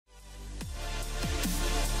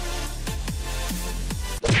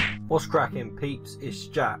What's cracking, peeps? It's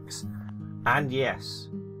Jax, and yes,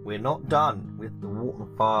 we're not done with the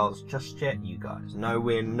Walten Files just yet, you guys. No,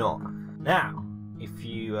 we're not. Now, if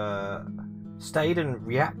you stayed and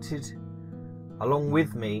reacted along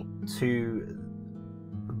with me to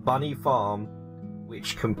Bunny Farm,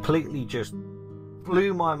 which completely just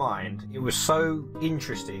blew my mind. It was so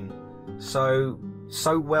interesting, so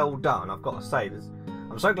well done. I've got to say this.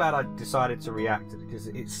 I'm so glad I decided to react to it because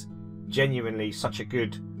it's genuinely such a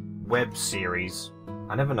good web series.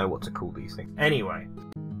 I never know what to call these things. Anyway,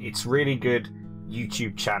 it's really good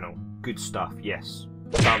YouTube channel. Good stuff, yes.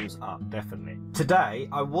 Thumbs up, definitely. Today,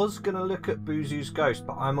 I was gonna look at Buzu's Ghost,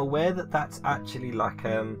 but I'm aware that that's actually like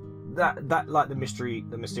that like the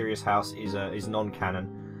mysterious house is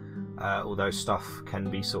non-canon. Although stuff can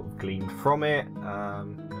be sort of gleaned from it,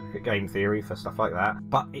 game theory for stuff like that.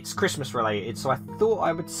 But it's Christmas related, so I thought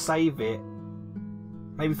I would save it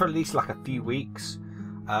maybe for at least like a few weeks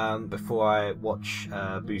before I watch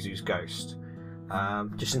Buzu's Ghost.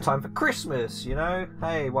 Just in time for Christmas, you know?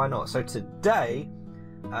 Hey, why not? So today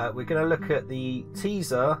we're going to look at the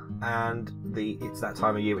teaser and the It's That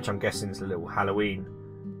Time of Year, which I'm guessing is a little Halloween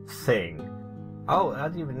thing. Oh, I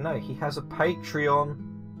didn't even know he has a Patreon.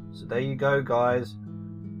 So there you go, guys.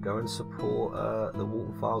 Go and support the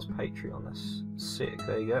Walten Files Patreon. That's sick.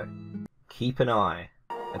 There you go. Keep an eye.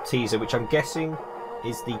 A teaser, which I'm guessing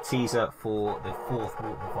is the teaser for the 4th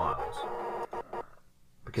Walten Files.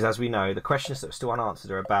 Because as we know, the questions that are still unanswered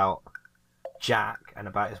are about Jack and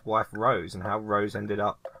about his wife Rose and how Rose ended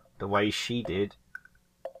up the way she did.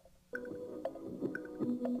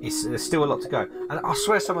 There's still a lot to go, and I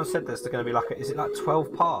swear someone said there's going to be like is it like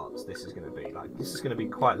 12 parts? This is going to be like, this is going to be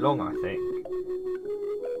quite long. I think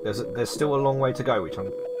there's still a long way to go, which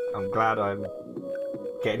I'm glad I'm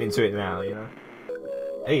getting into it now. You know,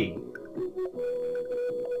 hey,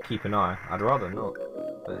 keep an eye. I'd rather not,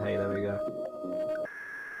 but hey, there we go.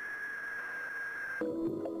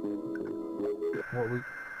 What we?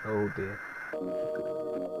 Oh dear!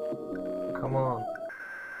 Come on.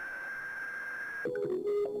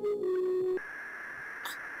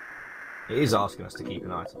 It is asking us to keep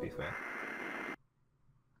an eye, to be fair.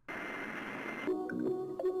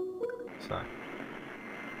 So,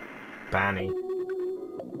 Banny.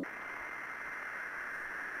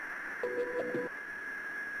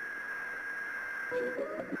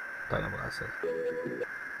 Don't know what that says.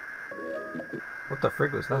 What the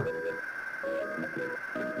frig was that?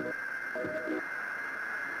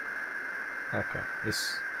 Okay,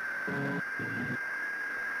 this.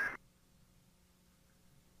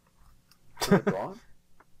 Ron?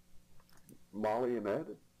 Molly and Ed?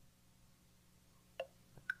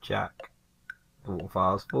 Jack. Walten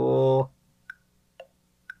Files 4.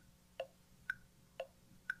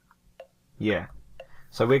 Yeah.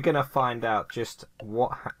 So we're gonna find out just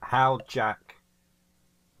how Jack,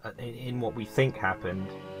 in what we think happened,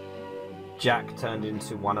 Jack turned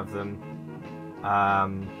into one of them,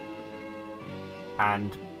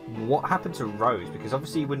 and what happened to Rose, because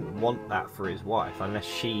obviously he wouldn't want that for his wife unless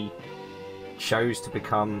she chose to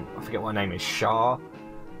become, I forget what her name is, Shah.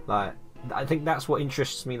 Like, I think that's what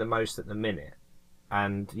interests me the most at the minute.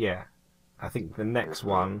 And yeah, I think the next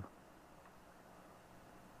one.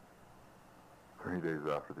 3 days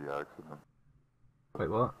after the accident.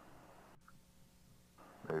 Wait, what?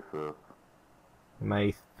 May 5th.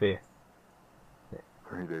 May 5th.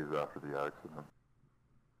 3 days after the accident.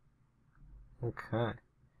 Okay.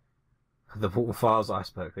 The Walten Files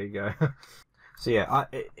iceberg, there you go. So yeah,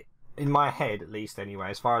 in my head, at least anyway,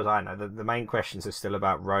 as far as I know, the main questions are still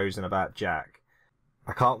about Rose and about Jack.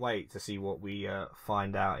 I can't wait to see what we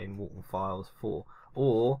find out in Walten Files 4.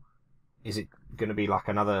 Or is it going to be like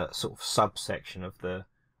another sort of subsection of the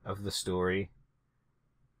story?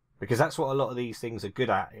 Because that's what a lot of these things are good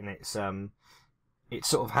at, and it's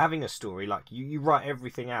sort of having a story. Like you write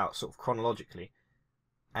everything out sort of chronologically,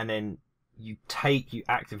 and then you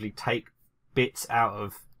actively take bits out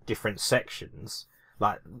of different sections.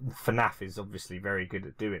 Like FNAF is obviously very good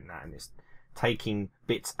at doing that, and it's taking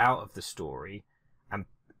bits out of the story and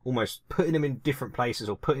almost putting them in different places,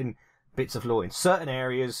 or putting bits of lore in certain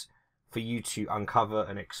areas for you to uncover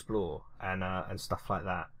and explore and stuff like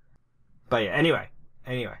that. But yeah, anyway,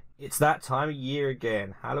 it's that time of year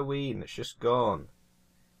again. Halloween that's just gone.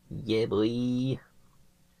 Yeah, boy.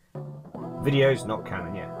 Video's not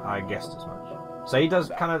canon, yeah. I guessed as much. So he does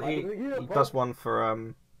kind of he does one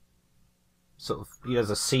for sort of, he does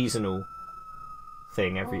a seasonal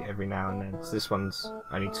thing every now and then. So this one's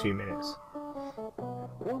only 2 minutes.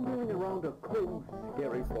 Wandering around a cold,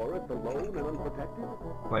 scary forest alone and unprotected?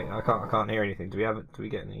 Wait, I can't hear anything. Do we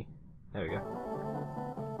get any? There we go.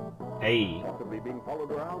 Hey. Possibly being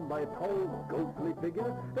followed around by a tall, ghostly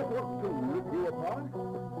figure that wants to rip you apart?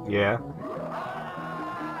 Yeah.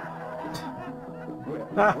 Well,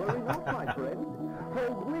 worry not, my friend, for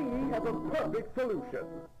we have a perfect solution.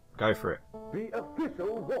 Go for it. The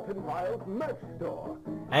official Walten Files merch store.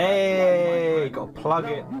 Hey, gotta plug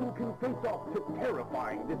it. Now you can face off to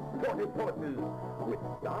terrifying, distorted forces with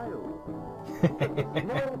style. A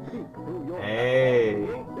small peek through your Hey.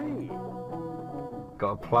 you'll see.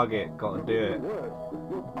 Gotta plug it. Gotta do it.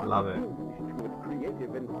 Love it. With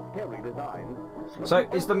creative and scary designs. So,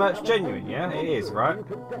 is the merch genuine? Yeah, it is, right?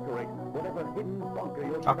 To decorate whatever hidden bunker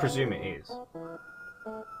you're I presume it is.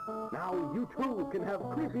 Now you too can have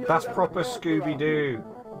creepy. That's proper Scooby-Doo.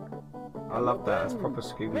 I love that. That's proper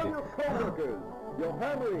Tell Scooby-Doo. your coworkers, your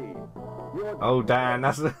family, your Oh, Dan,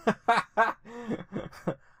 that's...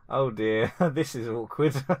 Oh, dear. This is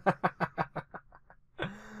awkward.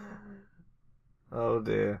 Oh,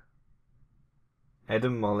 dear. Ed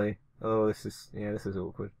and Molly. Oh, this is... Yeah, this is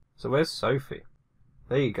awkward. So, where's Sophie?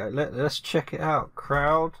 There you go. Let's check it out.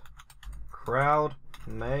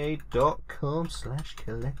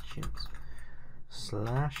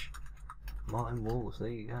 crowdmade.com/collections/Martin Walls. There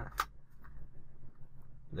you go.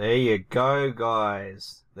 There you go,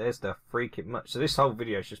 guys. There's the freaking merch. So this whole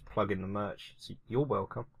video is just plugging the merch. So you're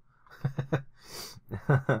welcome.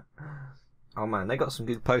 Oh man, they got some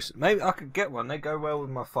good posters. Maybe I could get one. They go well with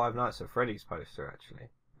my Five Nights at Freddy's poster, actually.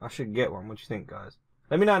 I should get one. What do you think, guys?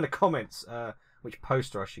 Let me know in the comments which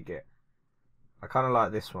poster I should get. I kind of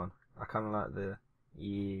like this one. I kind of like the...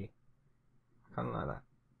 Yeah. I kind of like that.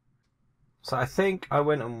 So I think I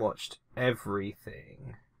went and watched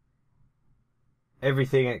everything.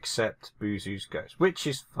 Everything except Boozoo's Ghost, which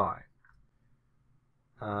is fine.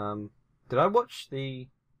 Did I watch the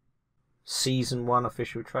Season 1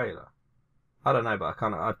 official trailer? I don't know, but I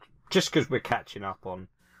kind of... Just because we're catching up on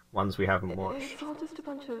ones we haven't watched. It's all just a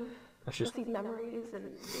bunch of these memories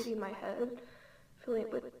and maybe in my head, filling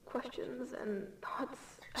it with questions and thoughts.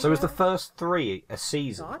 So is the first 3 a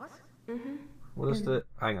season? Thoughts? Mm-hmm. What does the...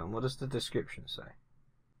 Hang on, what does the description say?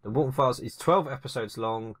 The Walten Files is 12 episodes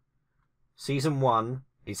long. Season 1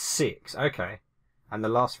 is 6. Okay. And the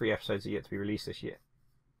last 3 episodes are yet to be released this year.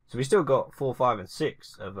 So we still got 4, 5, and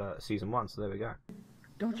 6 of Season 1, so there we go.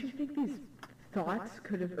 Don't you think these thoughts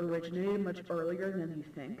could have originated much earlier than you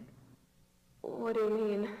think? What do you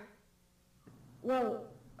mean? Well,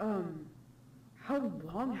 how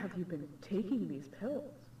long have you been taking these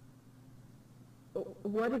pills?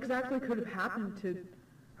 What exactly could have happened to...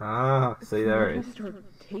 Ah, see, there it you is. start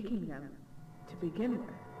taking them to begin with?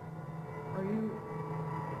 Are you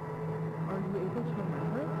able to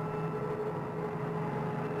remember?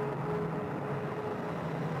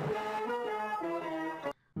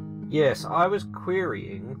 Yes, I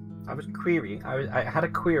had a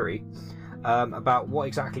query about what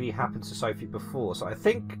exactly happened to Sophie before. So I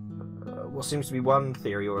think what seems to be one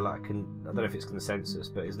theory, or like, I don't know if it's consensus,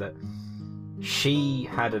 but is that she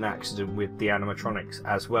had an accident with the animatronics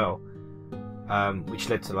as well, which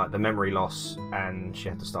led to like the memory loss, and she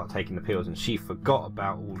had to start taking the pills, and she forgot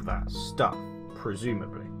about all that stuff,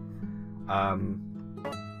 presumably. I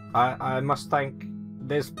must thank...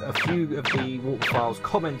 There's a few of the Walten Files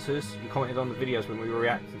commenters who commented on the videos when we were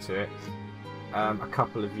reacting to it. A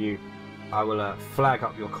couple of you, I will flag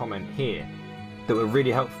up your comment here, that were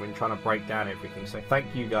really helpful in trying to break down everything. So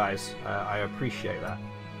thank you guys, I appreciate that.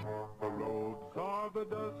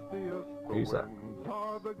 Who's that?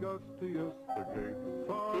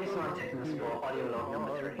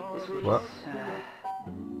 What?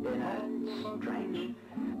 Strange.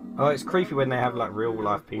 Oh, it's creepy when they have like real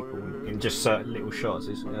life people in just certain little shots.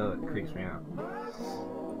 It creeps me out.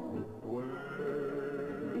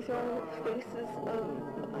 These are all faces of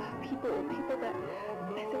people that I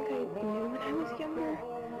think I knew when I was younger.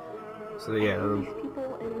 So yeah, These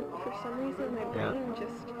people, and for some reason my brain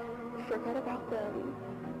just forgot about them.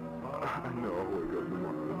 I know what goes on.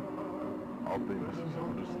 I'll be Mrs.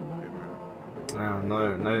 Honest tonight,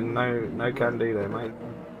 man. no can do there, mate.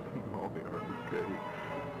 Molly, are you okay?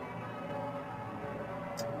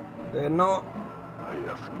 They're not. I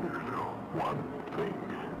ask you to know one thing.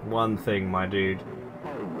 One thing, my dude. I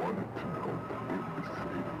wanted to know if you were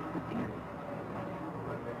safe with you.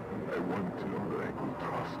 I wanted to know that I could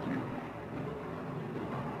trust you.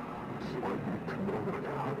 So I need to know what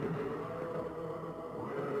happened.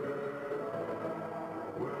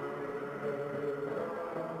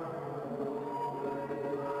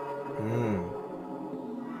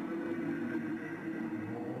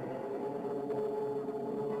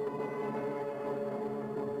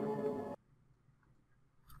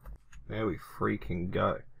 There we freaking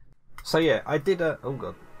go. So yeah, I did a... Oh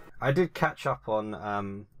god. I did catch up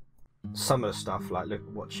on some of the stuff, like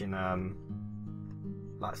watching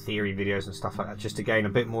like theory videos and stuff like that, just to gain a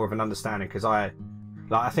bit more of an understanding, because I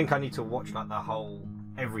think I need to watch like the whole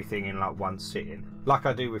everything in like one sitting, like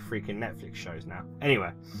I do with freaking Netflix shows now.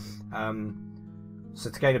 Anyway, so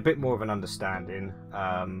to gain a bit more of an understanding,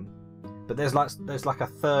 but there's like a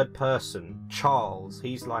third person, Charles.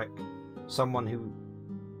 He's like someone who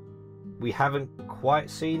we haven't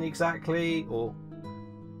quite seen exactly, or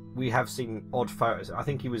we have seen odd photos. I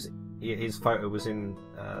think his photo was in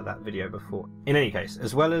that video before. In any case,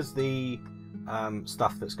 as well as the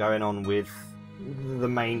stuff that's going on with the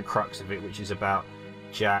main crux of it, which is about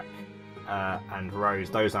Jack and Rose,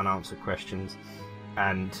 those unanswered questions,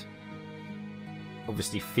 and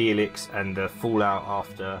obviously Felix and the fallout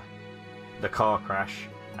after the car crash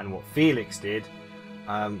and what Felix did,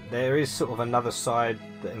 there is sort of another side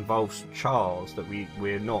that involves Charles that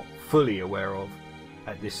we're not fully aware of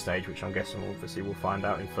at this stage, which I'm guessing obviously we'll find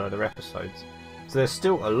out in further episodes. So there's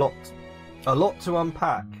still a lot to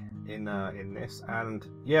unpack in this, and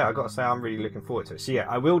yeah, I gotta say I'm really looking forward to it. So yeah,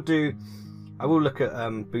 I will look at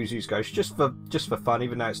Buzu's Ghost just for fun,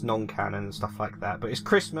 even though it's non-canon and stuff like that. But it's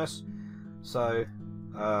Christmas, so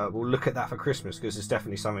we'll look at that for Christmas, because it's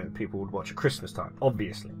definitely something that people would watch at Christmas time,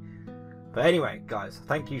 obviously. But anyway, guys,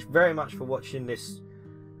 thank you very much for watching this.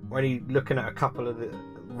 We're only looking at a couple of the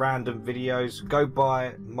random videos. Go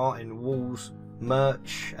buy Martin Wall's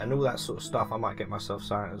merch and all that sort of stuff. I might get myself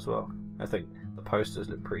signed as well. I think the posters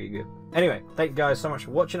look pretty good. Anyway, thank you guys so much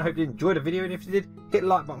for watching. I hope you enjoyed the video, and if you did, hit the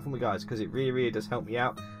like button for me, guys, because it really does help me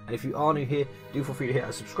out. And if you are new here, do feel free to hit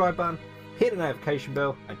that subscribe button, hit the notification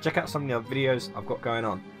bell, and check out some of the other videos I've got going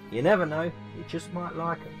on. You never know, you just might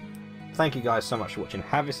like them. Thank you guys so much for watching.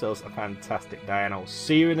 Have yourselves a fantastic day, and I'll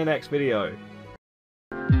see you in the next video.